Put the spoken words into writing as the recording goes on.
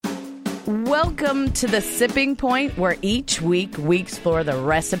Welcome to The Sipping Point, where each week we explore the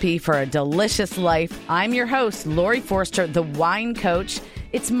recipe for a delicious life. I'm your host, Lori Forster, the wine coach.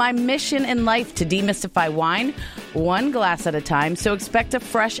 It's my mission in life to demystify wine, one glass at a time. So expect a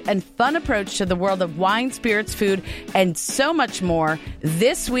fresh and fun approach to the world of wine, spirits, food, and so much more.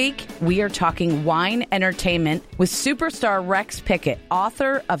 This week, we are talking wine entertainment with superstar Rex Pickett,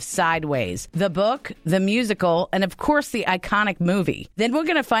 author of Sideways, the book, the musical, and of course, the iconic movie. Then we're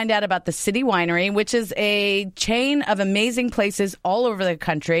going to find out about the City Winery, which is a chain of amazing places all over the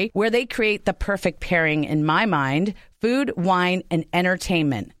country where they create the perfect pairing, in my mind, food, wine, and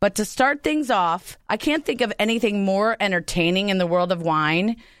entertainment. But to start things off, I can't think of anything more entertaining in the world of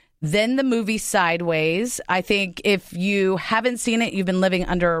wine than the movie Sideways. I think if you haven't seen it, you've been living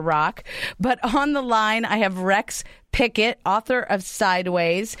under a rock. But on the line, I have Rex Pickett, author of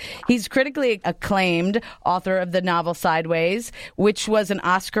Sideways. He's critically acclaimed author of the novel Sideways, which was an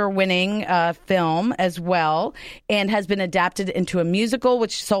Oscar-winning film as well, and has been adapted into a musical,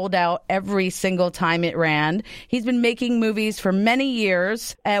 which sold out every single time it ran. He's been making movies for many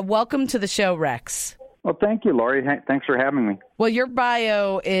years. Welcome to the show, Rex. Well, thank you, Lori. Thanks for having me. Well, your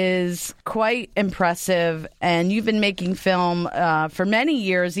bio is quite impressive, and you've been making film for many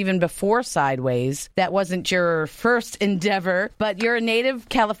years, even before Sideways. That wasn't your first endeavor, but you're a native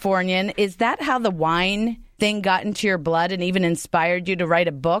Californian. Is that how the wine thing got into your blood and even inspired you to write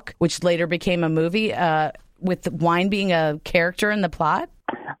a book, which later became a movie, with wine being a character in the plot?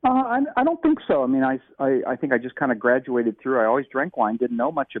 I don't think so. I mean, I think I just kind of graduated through. I always drank wine, didn't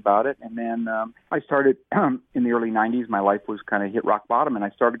know much about it. And then I started in the early 90s. My life was kind of hit rock bottom, and I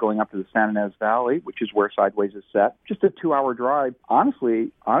started going up to the San Ynez Valley, which is where Sideways is set. Just a 2-hour drive,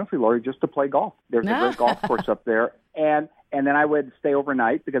 honestly, Lori, just to play golf. There's a great golf course up there. And then I would stay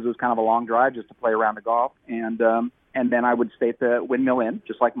overnight because it was kind of a long drive just to play around the golf. And then I would stay at the Windmill Inn,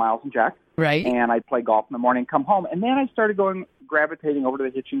 just like Miles and Jack. Right. And I'd play golf in the morning, come home. And then I started gravitating over to the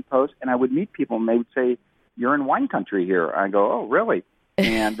Hitching Post, and I would meet people, and they would say, "You're in wine country here." I go, "Oh, really?"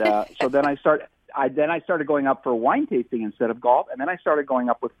 And so then I started going up for wine tasting instead of golf, and then I started going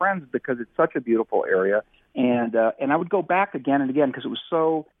up with friends because it's such a beautiful area. And I would go back again and again because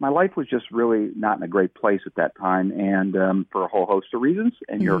my life was just really not in a great place at that time, and for a whole host of reasons.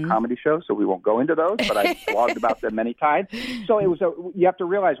 And you're a comedy show, so we won't go into those, but I blogged about them many times. So you have to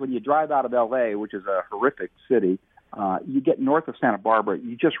realize when you drive out of L.A., which is a horrific city, you get north of Santa Barbara,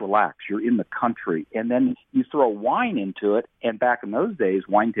 you just relax. You're in the country. And then you throw wine into it. And back in those days,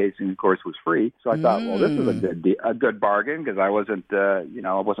 wine tasting, of course, was free. So I thought, well, this is a good bargain because I wasn't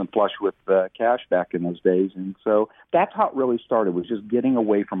flush with cash back in those days. And so that's how it really started, was just getting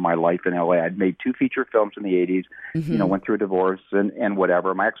away from my life in L.A. I'd made 2 feature films in the 80s, went through a divorce and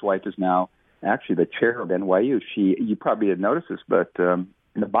whatever. My ex-wife is now actually the chair of NYU. You probably didn't notice this, but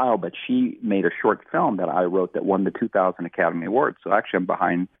in the bio, but she made a short film that I wrote that won the 2000 Academy Awards. So actually I'm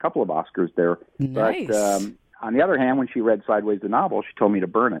behind a couple of Oscars there. Nice. But on the other hand, when she read Sideways the novel, she told me to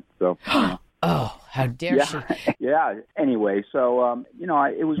burn it. So Oh, how dare she? Yeah. Anyway, so,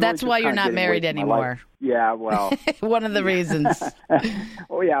 it was That's really why you're not married anymore. Yeah, well. One of the reasons.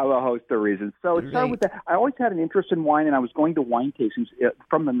 Oh, yeah, a host of reasons. So it started with that. I always had an interest in wine, and I was going to wine tastings.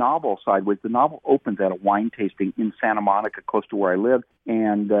 From the novel Sideways, the novel opens at a wine tasting in Santa Monica, close to where I live,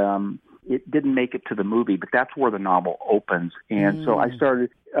 and it didn't make it to the movie, but that's where the novel opens. And so I started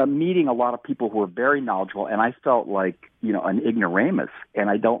meeting a lot of people who were very knowledgeable, and I felt like, an ignoramus, and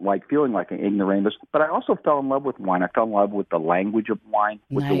I don't like feeling like an ignoramus, but I also fell in love with wine. I fell in love with the language of wine,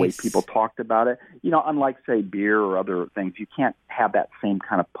 with the way people talked about it. Unlike, say, beer or other things, you can't have that same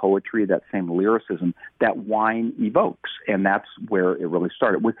kind of poetry, that same lyricism that wine evokes, and that's where it really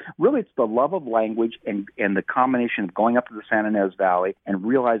started. Really, it's the love of language and the combination of going up to the San Ynez Valley and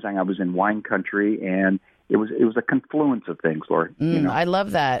realizing I was in wine country, and it was a confluence of things, Lori. I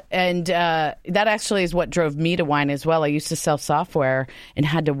love that. And that actually is what drove me to wine as well. I used to sell software and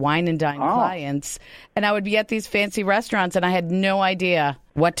had to wine and dine clients. And I would be at these fancy restaurants, and I had no idea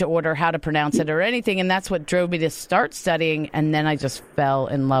what to order, how to pronounce it, or anything. And that's what drove me to start studying. And then I just fell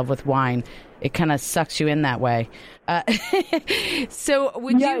in love with wine. It kind of sucks you in that way. So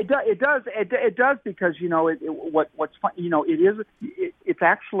would you? It does because what's fun. It's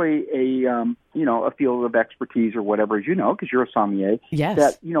actually a field of expertise or whatever, as you know, because you're a sommelier. Yes.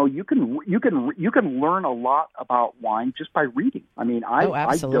 That you can learn a lot about wine just by reading. I mean,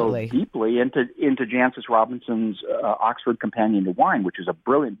 I dove deeply into Jancis Robinson's Oxford Companion to Wine, which is a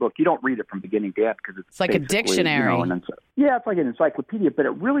brilliant book. You don't read it from beginning to end because it's like a dictionary. It's like an encyclopedia, but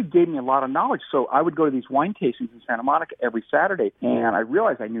it really gave me a lot of knowledge. So I would go to these wine tastings in Santa Monica every Saturday, and I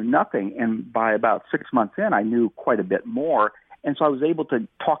realized I knew nothing. And by about 6 months in, I knew quite a bit more. And so I was able to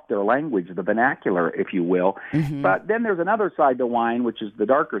talk their language, the vernacular, if you will. Mm-hmm. But then there's another side to wine, which is the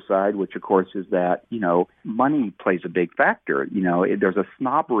darker side, which, of course, is that, money plays a big factor. There's a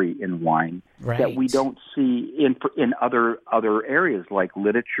snobbery in wine that we don't see in other areas like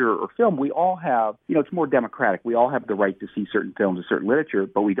literature or film. We all have, it's more democratic. We all have the right to see certain films and certain literature,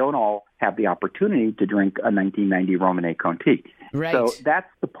 but we don't all have the opportunity to drink a 1990 Romanée Conti. Right. So that's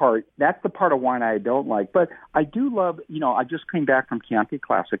the part of wine I don't like. But I do love, I just came back from Chianti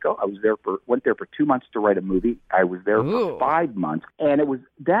Classico. I went there for 2 months to write a movie. I was there for 5 months. And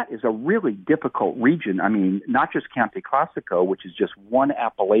that is a really difficult region. I mean, not just Chianti Classico, which is just one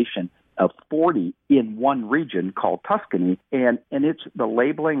appellation of 40 in one region called Tuscany, and it's the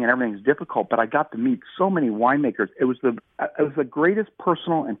labeling and everything is difficult. But I got to meet so many winemakers. It was the greatest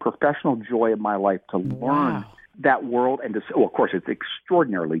personal and professional joy of my life to learn that world and to see. Well, of course, it's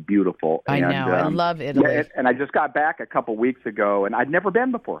extraordinarily beautiful. I know. I love Italy. Yeah, and I just got back a couple weeks ago, and I'd never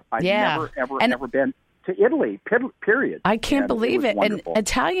been before. I'd never, ever been to Italy, period. I can't believe it. And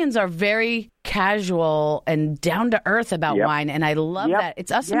Italians are very casual and down to earth about wine, and I love that.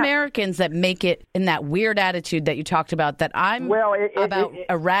 It's us Americans that make it in that weird attitude that you talked about. That I'm about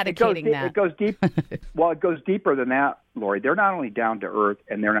eradicating that. It goes deep. Well, it goes deeper than that, Lori. They're not only down to earth,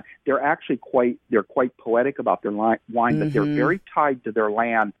 and they're actually quite poetic about their wine, but they're very tied to their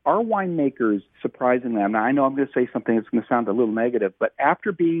land. Our winemakers, surprisingly, I know I'm going to say something that's going to sound a little negative, but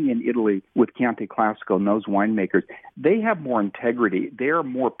after being in Italy with Chianti Classico and those winemakers, they have more integrity. They are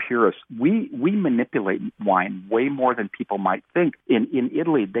more purist. We manipulate wine way more than people might think. In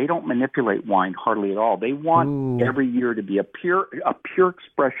Italy, they don't manipulate wine hardly at all. They want every year to be a pure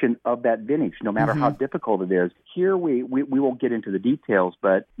expression of that vintage, no matter how difficult it is. Here we won't get into the details,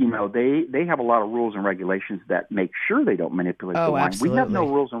 but they have a lot of rules and regulations that make sure they don't manipulate the wine. Absolutely. We have no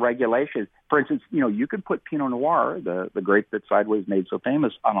rules and regulations. For instance, you can put Pinot Noir, the grape that Sideways made so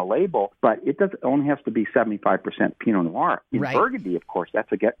famous, on a label, but it only has to be 75% Pinot Noir. In Burgundy, of course,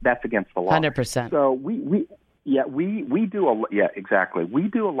 that's against the law. 100%. So we do exactly. We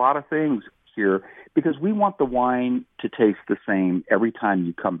do a lot of things here because we want the wine to taste the same every time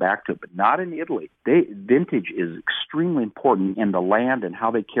you come back to it, but not in Italy. Vintage is extremely important in the land and how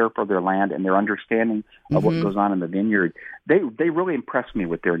they care for their land and their understanding of what goes on in the vineyard. They really impress me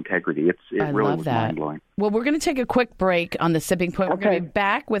with their integrity. It really was mind-blowing. Well, we're going to take a quick break on the Sipping Point. We're going to be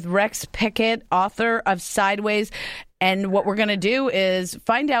back with Rex Pickett, author of Sideways. And what we're going to do is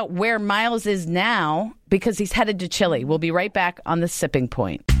find out where Miles is now because he's headed to Chile. We'll be right back on the Sipping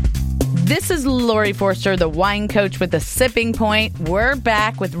Point. This is Lori Forster, the wine coach with the Sipping Point. We're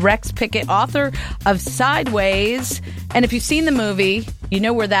back with Rex Pickett, author of Sideways. And if you've seen the movie, you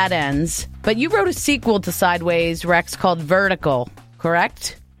know where that ends. But you wrote a sequel to Sideways, Rex, called Vertical,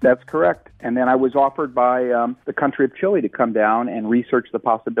 correct? That's correct. And then I was offered by the country of Chile to come down and research the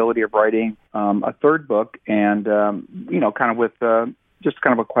possibility of writing a third book and, kind of with just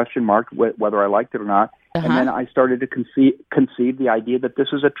kind of a question mark whether I liked it or not. And then I started to conceive the idea that this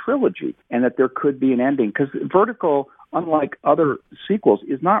is a trilogy and that there could be an ending. Because Vertical, unlike other sequels,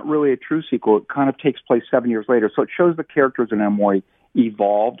 is not really a true sequel. It kind of takes place 7 years later. So it shows the characters in a more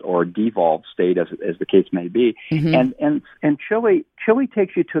evolved or devolved state, as the case may be. And Chile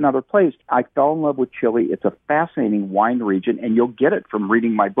takes you to another place. I fell in love with Chile. It's a fascinating wine region, and you'll get it from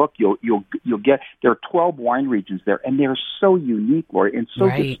reading my book. You'll get there are 12 wine regions there, and they're so unique, Lori, and so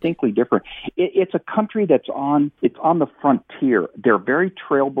distinctly different. It's a country that's on the frontier. They're very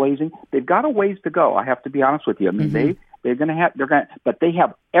trailblazing. They've got a ways to go. I have to be honest with you. I mean, but they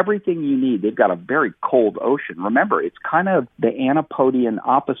have everything you need. They've got a very cold ocean. Remember, it's kind of the Antipodean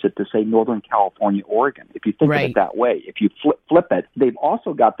opposite to, say, Northern California, Oregon, if you think of it that way. If you flip it, they've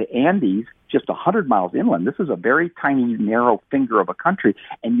also got the Andes just 100 miles inland. This is a very tiny, narrow finger of a country,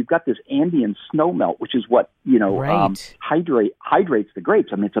 and you've got this Andean snowmelt, which is what, hydrates the grapes.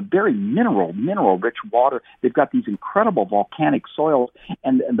 I mean, it's a very mineral-rich water. They've got these incredible volcanic soils,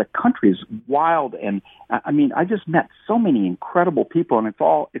 and the country is wild. And, I mean, I just met so many incredible people, and it's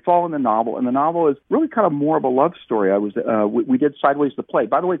all in the novel. And the novel is really kind of more of a love story. We did Sideways the play.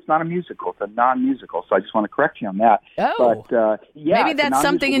 By the way, it's not a musical. It's a non-musical, so I just want to correct you on that. Oh, but, maybe that's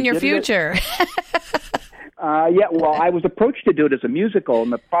something in your future. Well, I was approached to do it as a musical,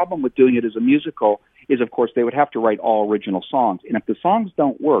 and the problem with doing it as a musical is, of course, they would have to write all original songs. And if the songs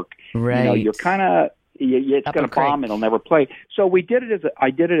don't work, you're kind of... it's going to bomb. It'll never play. So I did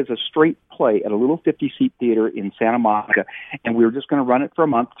it as a straight play at a little 50-seat theater in Santa Monica, and we were just going to run it for a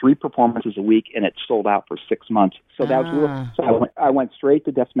month, 3 performances a week, and it sold out for 6 months. So that was So I went straight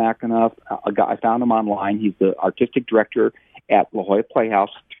to Des McAnuff. I found him online. He's the artistic director, at La Jolla Playhouse,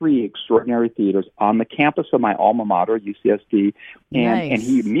 3 extraordinary theaters on the campus of my alma mater, UCSD. And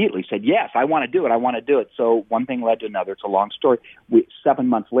he immediately said, yes, I want to do it. So one thing led to another. It's a long story. 7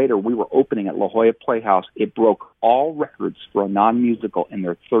 months later, we were opening at La Jolla Playhouse. It broke all records for a non-musical in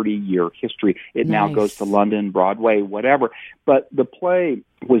their 30-year history. It now goes to London, Broadway, whatever. But the play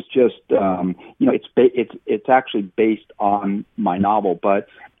was just, it's actually based on my novel. But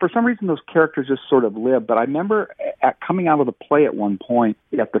for some reason, those characters just sort of live. But I remember coming out of the play at one point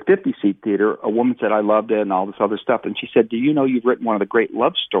at the 50-seat theater, a woman said, I loved it and all this other stuff. And she said, do you know you've written one of the great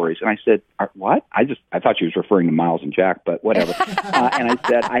love stories? And I said, what? I thought she was referring to Miles and Jack, but whatever. And I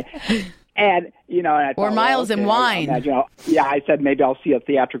said, and I thought, Miles and Wine. I said maybe I'll see a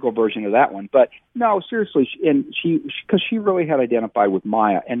theatrical version of that one. But no, seriously, because she really had identified with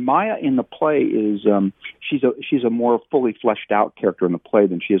Maya, and Maya in the play is she's a more fully fleshed out character in the play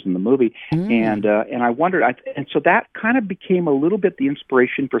than she is in the movie, and I wondered, and so that kind of became a little bit the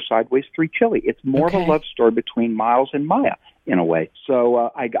inspiration for Sideways 3 Chile. It's more of a love story between Miles and Maya, in a way.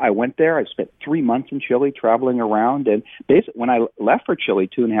 So I went there. I spent 3 months in Chile traveling around. And basically, when I left for Chile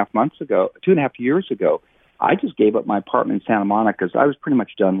 2.5 years ago, I just gave up my apartment in Santa Monica because I was pretty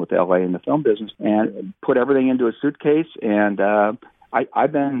much done with LA in the film business, and put everything into a suitcase. And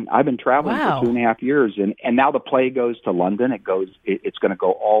I've been traveling for 2.5 years, and now the play goes to London. It's going to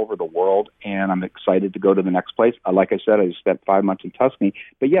go all over the world, and I'm excited to go to the next place. Like I said, I spent 5 months in Tuscany,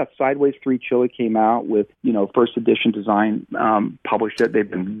 but yeah, Sideways 3 Chile came out with first edition design, published it. They've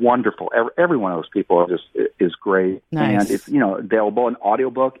been wonderful. Every one of those people is great, and it's available in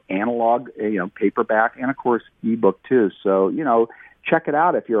audiobook, analog, paperback, and of course ebook too. So check it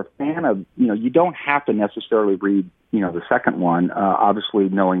out if you're a fan of you don't have to necessarily read the second one, obviously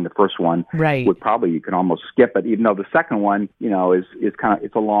knowing the first one you can almost skip it, even though the second one, is kind of,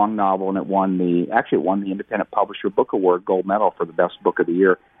 it's a long novel, and it won the Independent Publisher Book Award Gold Medal for the best book of the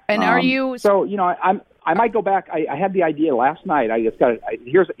year. And are you? So, I might go back. I had the idea last night.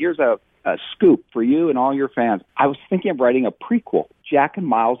 Here's a scoop for you and all your fans. I was thinking of writing a prequel, Jack and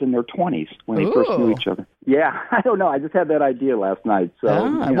Miles in their 20s when they first knew each other. Yeah, I don't know. I just had that idea last night.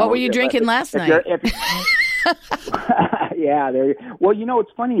 So, what were you drinking last night? Yeah, there. Well,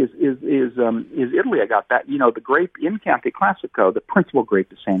 what's funny is Italy. I got that. The grape in Chianti Classico, the principal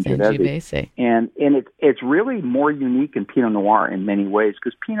grape is Sangiovese, and it's really more unique in Pinot Noir in many ways,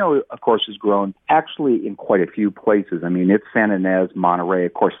 because Pinot, of course, is grown actually in quite a few places. I mean, it's San Ynez, Monterey,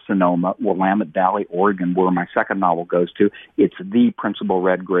 of course, Sonoma, Willamette Valley, Oregon, where my second novel goes to. It's the principal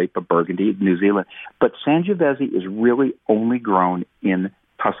red grape of Burgundy, New Zealand, but Sangiovese is really only grown in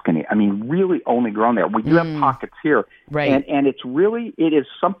Tuscany. I mean, really only grown there. We do have pockets here, and it is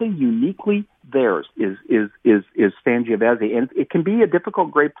something uniquely theirs. Is Sangiovese, and it can be a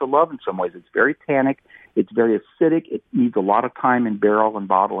difficult grape to love in some ways. It's very tannic. It's very acidic. It needs a lot of time in barrel and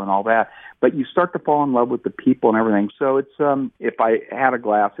bottle and all that. But you start to fall in love with the people and everything. So it's if I had a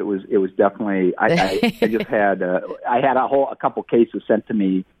glass, it was definitely. I just had I had a couple cases sent to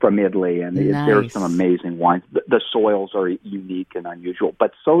me from Italy, and there's some amazing wines. The soils are unique and unusual,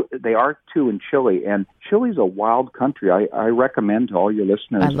 but so they are too in Chile. And Chile's a wild country. I recommend to all your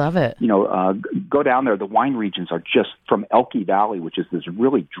listeners. I love it. Go down there. The wine regions are just from Elqui Valley, which is this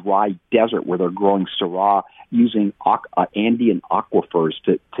really dry desert where they're growing Syrah using Andean aquifers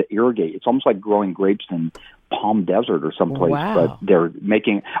to irrigate. It's almost like growing grapes in Palm Desert or someplace, but they're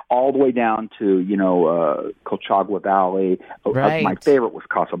making all the way down to Colchagua Valley. My favorite was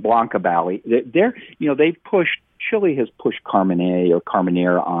Casablanca Valley. Chile has pushed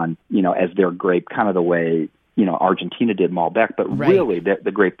Carmenere on as their grape, kind of the way Argentina did Malbec, but really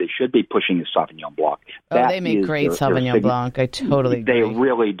the grape they should be pushing is Sauvignon Blanc. They make great Sauvignon Blanc. I totally agree. They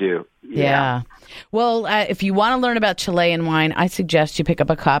really do. Yeah. Well, if you want to learn about Chilean wine, I suggest you pick up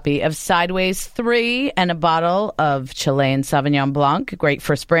a copy of Sideways 3 and a bottle of Chilean Sauvignon Blanc. Great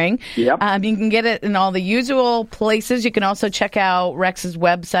for spring. Yep. You can get it in all the usual places. You can also check out Rex's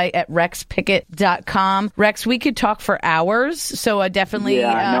website at rexpickett.com. Rex, we could talk for hours, so I definitely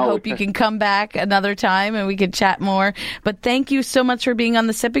hope you can come back another time and we can chat more. But thank you so much for being on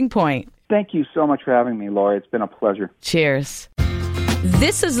The Sipping Point. Thank you so much for having me, Lori. It's been a pleasure. Cheers.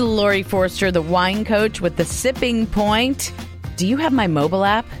 This is Lori Forster, the wine coach with The Sipping Point. Do you have my mobile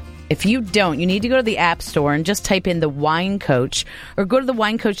app? If you don't, you need to go to the App Store and just type in The Wine Coach, or go to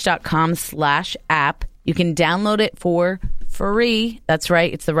thewinecoach.com/app. You can download it for free. That's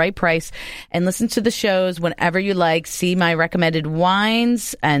right. It's the right price. And listen to the shows whenever you like. See my recommended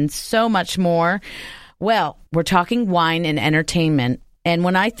wines and so much more. Well, we're talking wine and entertainment. And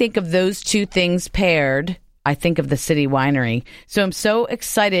when I think of those two things paired, I think of the City Winery. So I'm so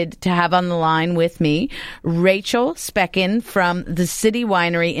excited to have on the line with me Rachel Specken from the City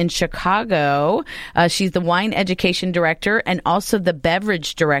Winery in Chicago. She's the wine education director and also the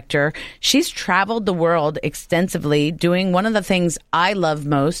beverage director. She's traveled the world extensively doing one of the things I love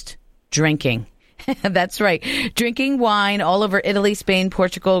most, drinking. That's right. Drinking wine all over Italy, Spain,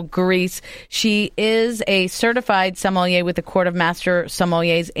 Portugal, Greece. She is a certified sommelier with the Court of Master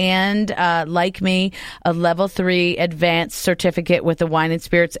Sommeliers and, like me, a level 3 advanced certificate with the Wine and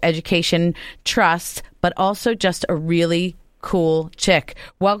Spirits Education Trust, but also just a really cool chick.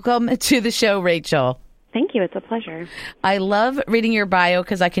 Welcome to the show, Rachel. Thank you. It's a pleasure. I love reading your bio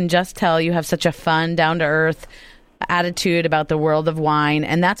because I can just tell you have such a fun, down-to-earth attitude about the world of wine.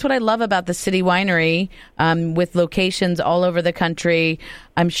 And that's what I love about the City Winery, with locations all over the country.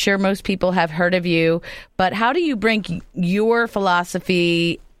 I'm sure most people have heard of you, but how do you bring your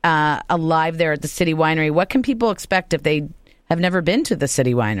philosophy alive there at the City Winery? What can people expect if they have never been to the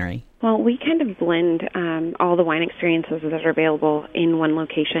City Winery? Well, we kind of blend all the wine experiences that are available in one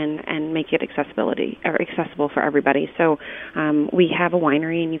location and make it accessible for everybody. So we have a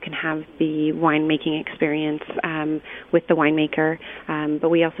winery, and you can have the winemaking experience with the winemaker, but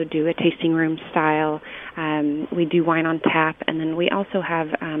we also do a tasting room style. We do wine on tap, and then we also have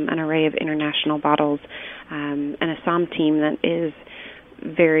an array of international bottles and a somm team that is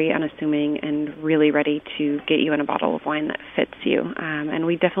very unassuming and really ready to get you in a bottle of wine that fits you. And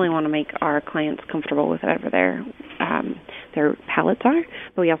we definitely want to make our clients comfortable with whatever their palates are.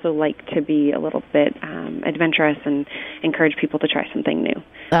 But we also like to be a little bit adventurous and encourage people to try something new.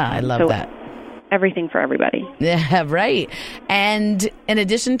 I love that. Everything for everybody. Yeah, right. And in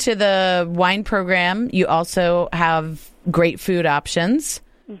addition to the wine program, you also have great food options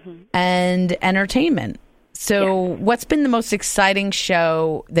and entertainment. So what's been the most exciting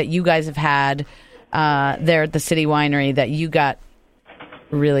show that you guys have had there at the City Winery that you got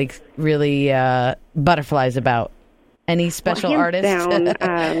really, really butterflies about? Any special artists?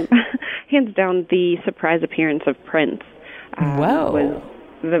 Hands down, the surprise appearance of Prince was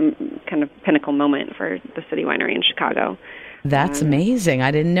the kind of pinnacle moment for the City Winery in Chicago. That's amazing. I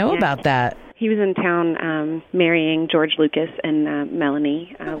didn't know about that. He was in town marrying George Lucas and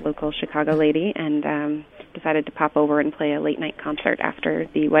Melanie, a local Chicago lady, and decided to pop over and play a late-night concert after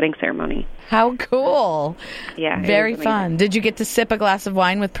the wedding ceremony. How cool. Yeah. Very fun. Did you get to sip a glass of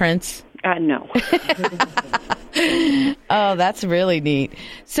wine with Prince? No. Oh, that's really neat.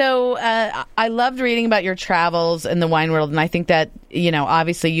 So I loved reading about your travels in the wine world, and I think that,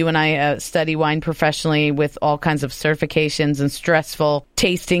 obviously you and I study wine professionally with all kinds of certifications and stressful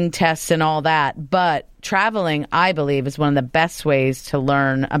tasting tests and all that. But traveling, I believe, is one of the best ways to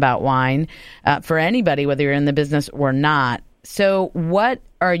learn about wine for anybody, whether you're in the business or not. So what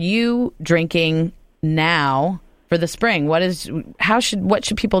are you drinking now for the spring? What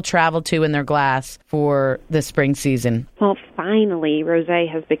should people travel to in their glass for the spring season? Well, finally, rosé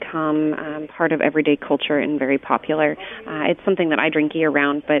has become part of everyday culture and very popular. It's something that I drink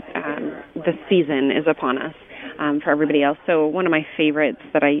year-round, but the season is upon us for everybody else. So one of my favorites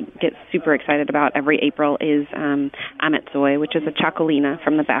that I get super excited about every April is Ametzoy, which is a Chacolina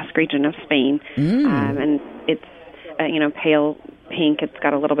from the Basque region of Spain. And it's pale pink. It's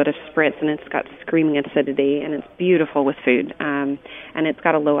got a little bit of spritz, and it's got screaming acidity, and it's beautiful with food. And it's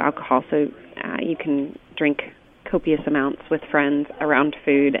got a low alcohol, so you can drink copious amounts with friends around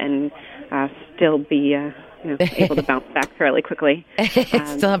food and still be able to bounce back fairly quickly.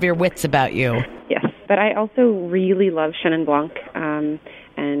 Still have your wits about you. Yes, but I also really love Chenin Blanc,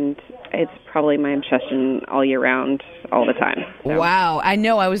 and it's probably my obsession all year round, all the time. So. Wow. I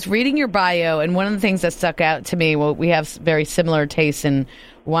know. I was reading your bio, and one of the things that stuck out to me, well, we have very similar tastes in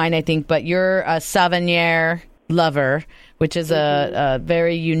wine, I think, but you're a Savennière lover, which is a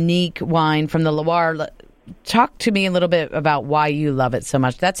very unique wine from the Loire. Talk to me a little bit about why you love it so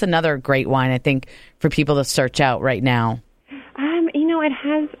much. That's another great wine, I think, for people to search out right now. It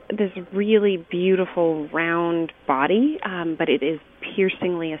has this really beautiful round body, but it is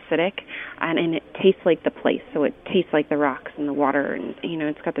piercingly acidic, and it tastes like the place. So it tastes like the rocks and the water, and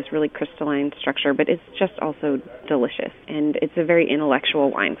it's got this really crystalline structure, but it's just also delicious. And it's a very intellectual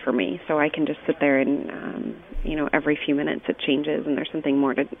wine for me. So I can just sit there and every few minutes it changes, and there's something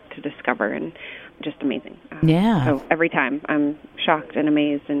more to discover, and just amazing. So every time I'm shocked and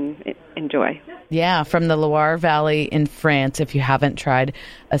amazed and enjoy. Yeah, from the Loire Valley in France. If you haven't tried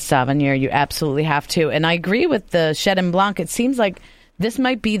a Savennière, you absolutely have to. And I agree with the Chenin Blanc. It seems like this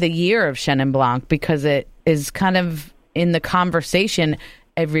might be the year of Chenin Blanc because it is kind of in the conversation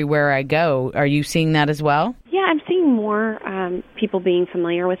everywhere I go. Are you seeing that as well? Yeah, I'm seeing seeing more people being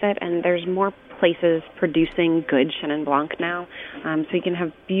familiar with it, and there's more places producing good Chenin Blanc now. So you can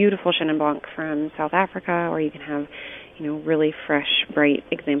have beautiful Chenin Blanc from South Africa, or you can have, really fresh, bright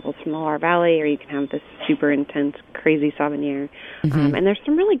examples from the Loire Valley, or you can have this super intense, crazy Sauvignon. Mm-hmm. And there's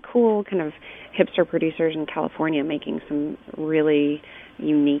some really cool kind of hipster producers in California making some really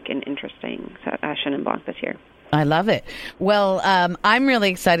unique and interesting Chenin Blanc this year. I love it. Well, I'm really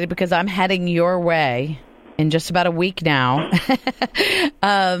excited because I'm heading your way in just about a week now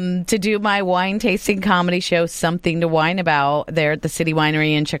to do my wine tasting comedy show, Something to Wine About, there at the City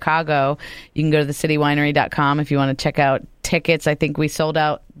Winery in Chicago. You can go to thecitywinery.com if you want to check out tickets. I think we sold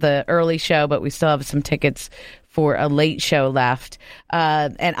out the early show, but we still have some tickets for a late show left.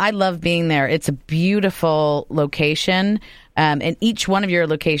 And I love being there. It's a beautiful location. And each one of your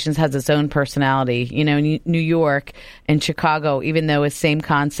locations has its own personality. New York and Chicago, even though it's same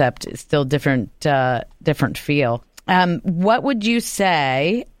concept, it's still different feel. What would you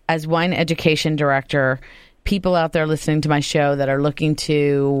say, as wine education director, people out there listening to my show that are looking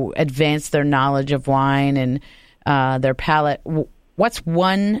to advance their knowledge of wine and their palate, what's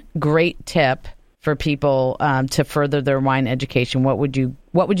one great tip for people to further their wine education? What would you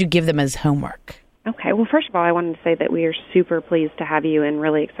give them as homework? Okay. Well, first of all, I wanted to say that we are super pleased to have you and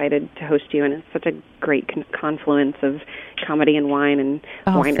really excited to host you. And it's such a great confluence of comedy and wine and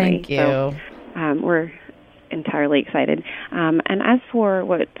winery. Thank you. So we're entirely excited. And as for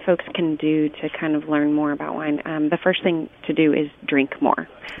what folks can do to kind of learn more about wine, the first thing to do is drink more.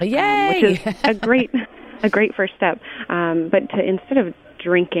 Yay! Which is a great first step. But instead of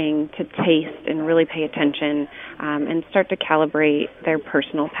drinking, to taste and really pay attention and start to calibrate their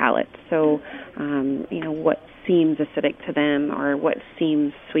personal palate. So, what seems acidic to them or what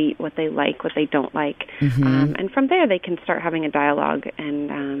seems sweet, what they like, what they don't like. Mm-hmm. And from there, they can start having a dialogue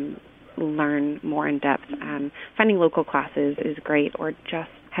and learn more in depth. Finding local classes is great, or just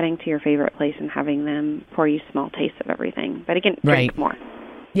heading to your favorite place and having them pour you small tastes of everything. But again, drink more.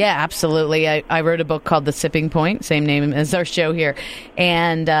 Yeah, absolutely. I wrote a book called The Sipping Point, same name as our show here.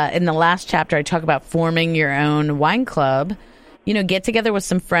 And in the last chapter, I talk about forming your own wine club. Get together with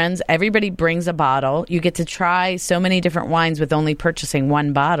some friends. Everybody brings a bottle. You get to try so many different wines with only purchasing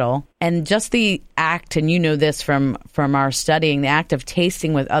one bottle. And just the act, and this from our studying, the act of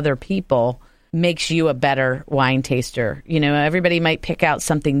tasting with other people makes you a better wine taster. Everybody might pick out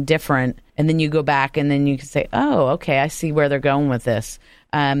something different, and then you go back and then you can say, oh, okay, I see where they're going with this.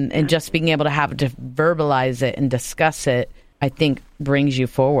 And just being able to have to verbalize it and discuss it, I think, brings you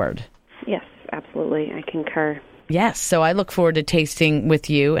forward. Yes, absolutely. I concur. Yes. So I look forward to tasting with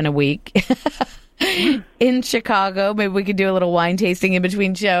you in a week in Chicago. Maybe we could do a little wine tasting in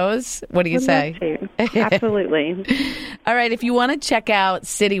between shows. What do you say? Absolutely. All right. If you want to check out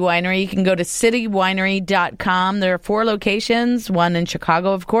City Winery, you can go to citywinery.com. There are 4 locations, one in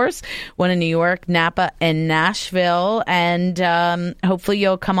Chicago, of course, one in New York, Napa, and Nashville. And hopefully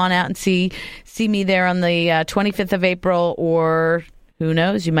you'll come on out and see me there on the 25th of April, or who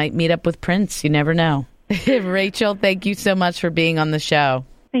knows, you might meet up with Prince. You never know. Rachel, thank you so much for being on the show.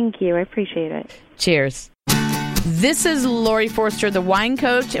 Thank you. I appreciate it. Cheers. This is Lori Forster, the wine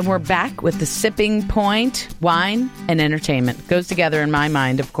coach, and we're back with The Sipping Point. Wine and entertainment goes together in my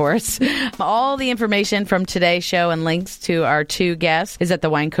mind, of course. All the information from today's show and links to our 2 guests is at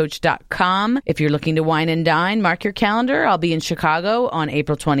thewinecoach.com. If you're looking to wine and dine, mark your calendar. I'll be in Chicago on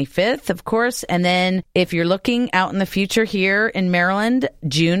April 25th, of course. And then if you're looking out in the future here in Maryland,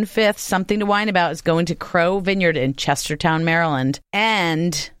 June 5th, Something to Wine About is going to Crow Vineyard in Chestertown, Maryland.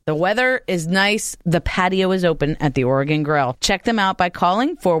 And the weather is nice. The patio is open at the Oregon Grill. Check them out by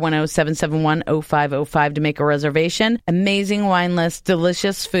calling 410-771-0505 to make a reservation. Amazing wine list,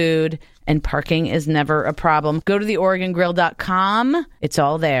 delicious food, and parking is never a problem. Go to theoregongrill.com. It's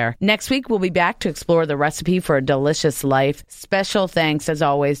all there. Next week, we'll be back to explore the recipe for a delicious life. Special thanks, as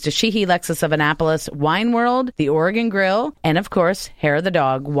always, to Sheehy Lexus of Annapolis, Wine World, the Oregon Grill, and, of course, Hair of the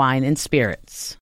Dog Wine and Spirits.